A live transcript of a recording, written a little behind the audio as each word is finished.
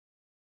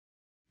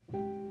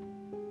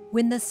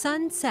When the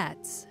sun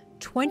sets,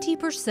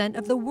 20%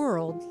 of the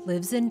world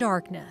lives in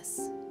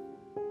darkness.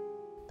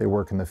 They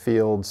work in the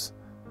fields,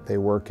 they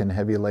work in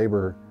heavy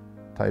labor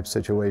type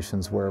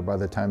situations where by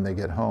the time they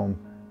get home,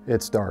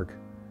 it's dark.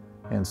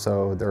 And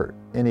so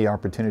any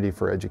opportunity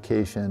for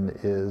education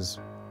is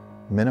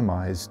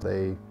minimized.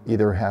 They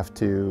either have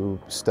to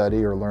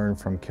study or learn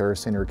from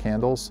kerosene or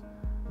candles.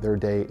 Their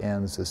day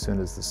ends as soon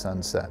as the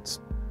sun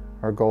sets.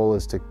 Our goal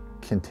is to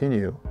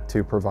continue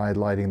to provide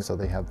lighting so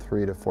they have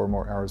 3 to 4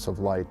 more hours of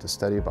light to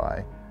study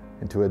by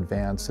and to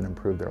advance and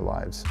improve their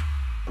lives.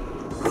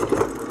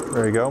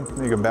 There you go.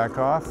 You can back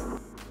off.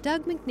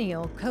 Doug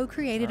McNeil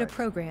co-created a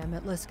program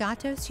at Los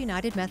Gatos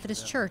United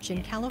Methodist Church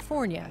in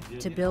California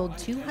to build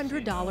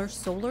 $200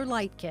 solar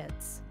light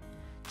kits.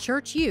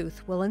 Church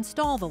youth will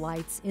install the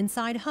lights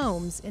inside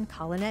homes in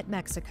Colonet,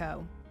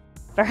 Mexico.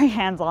 Very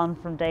hands-on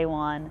from day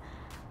one,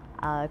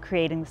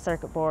 creating the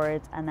circuit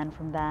boards, and then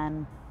from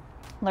then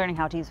learning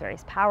how to use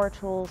various power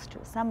tools to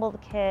assemble the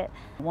kit.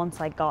 Once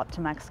I got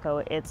to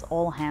Mexico, it's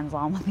all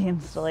hands-on with the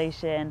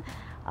installation,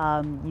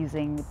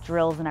 using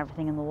drills and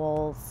everything in the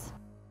walls.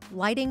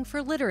 Lighting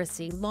for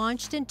Literacy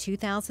launched in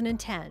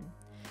 2010.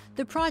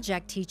 The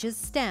project teaches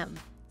STEM,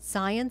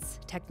 science,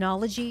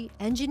 technology,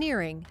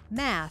 engineering,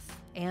 math,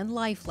 and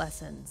life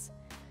lessons.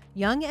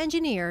 Young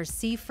engineers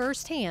see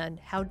firsthand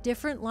how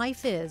different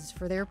life is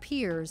for their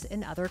peers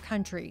in other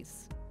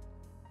countries.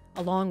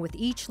 Along with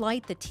each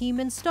light the team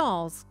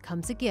installs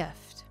comes a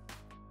gift.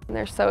 And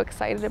they're so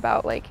excited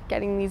about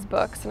getting these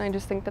books, and I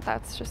just think that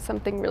that's just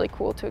something really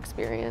cool to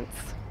experience.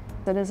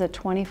 It is a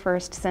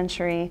 21st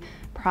century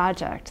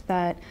project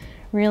that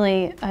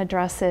really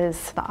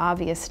addresses the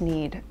obvious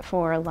need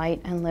for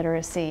light and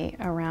literacy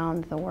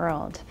around the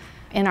world.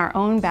 In our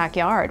own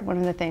backyard, one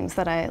of the things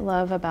that I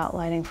love about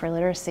Lighting for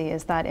Literacy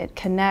is that it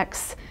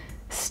connects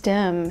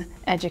STEM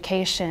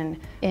education.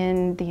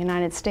 In the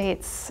United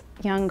States,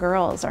 young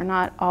girls are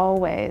not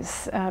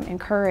always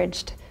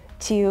encouraged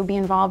to be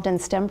involved in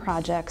STEM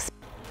projects.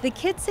 The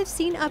kits have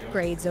seen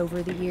upgrades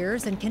over the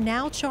years and can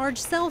now charge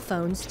cell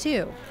phones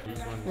too.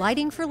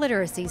 Lighting for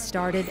Literacy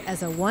started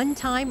as a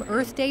one-time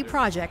Earth Day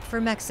project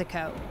for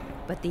Mexico,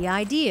 but the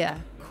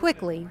idea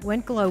quickly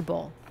went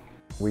global.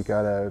 We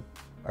got a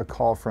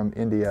call from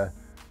India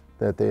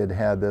that they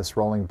had this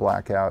rolling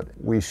blackout.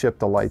 We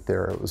shipped a light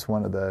there. It was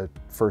one of the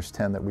first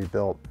 10 that we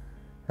built.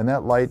 And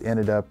that light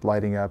ended up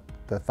lighting up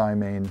the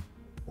Thymane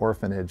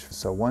orphanage.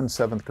 So one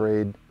 7th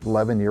grade,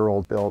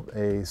 11-year-old built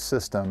a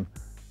system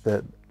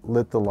that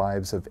lit the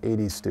lives of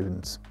 80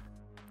 students.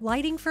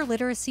 Lighting for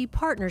Literacy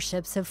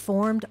partnerships have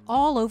formed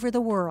all over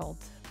the world.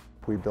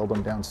 We build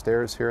them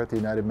downstairs here at the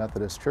United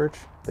Methodist Church.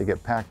 They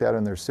get packed out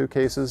in their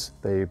suitcases,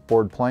 they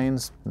board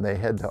planes, and they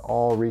head to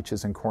all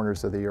reaches and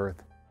corners of the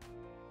earth.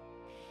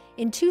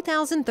 In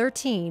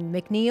 2013,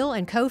 McNeil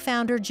and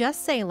co-founder Jess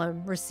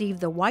Salem received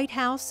the White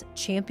House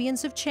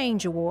Champions of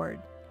Change Award.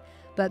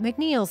 But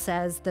McNeil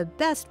says the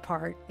best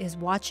part is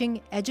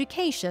watching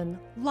education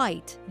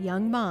light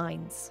young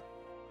minds.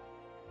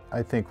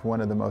 I think one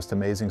of the most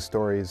amazing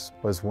stories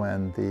was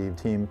when the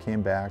team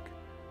came back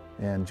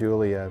and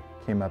Julia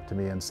came up to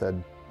me and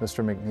said,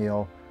 "Mr.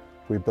 McNeil,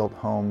 we built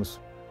homes.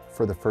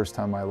 For the first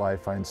time in my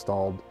life, I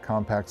installed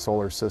compact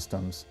solar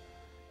systems.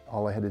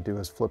 All I had to do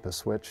was flip a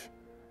switch,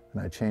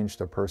 and I changed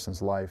a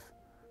person's life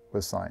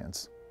with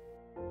science."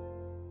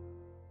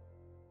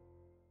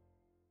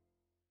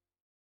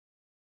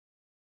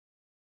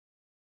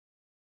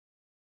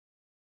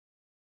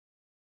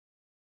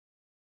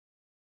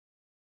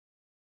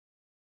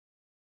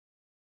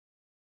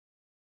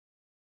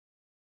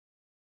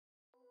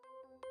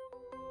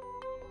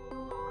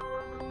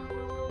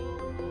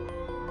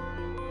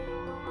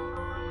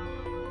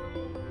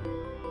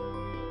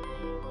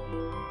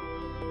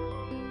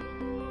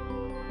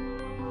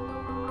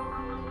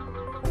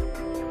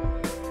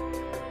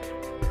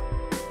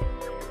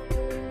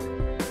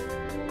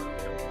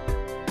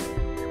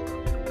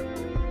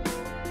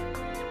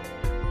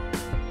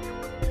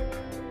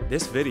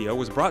 This video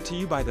was brought to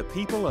you by the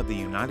people of the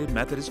United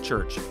Methodist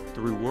Church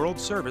through World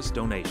Service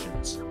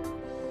donations.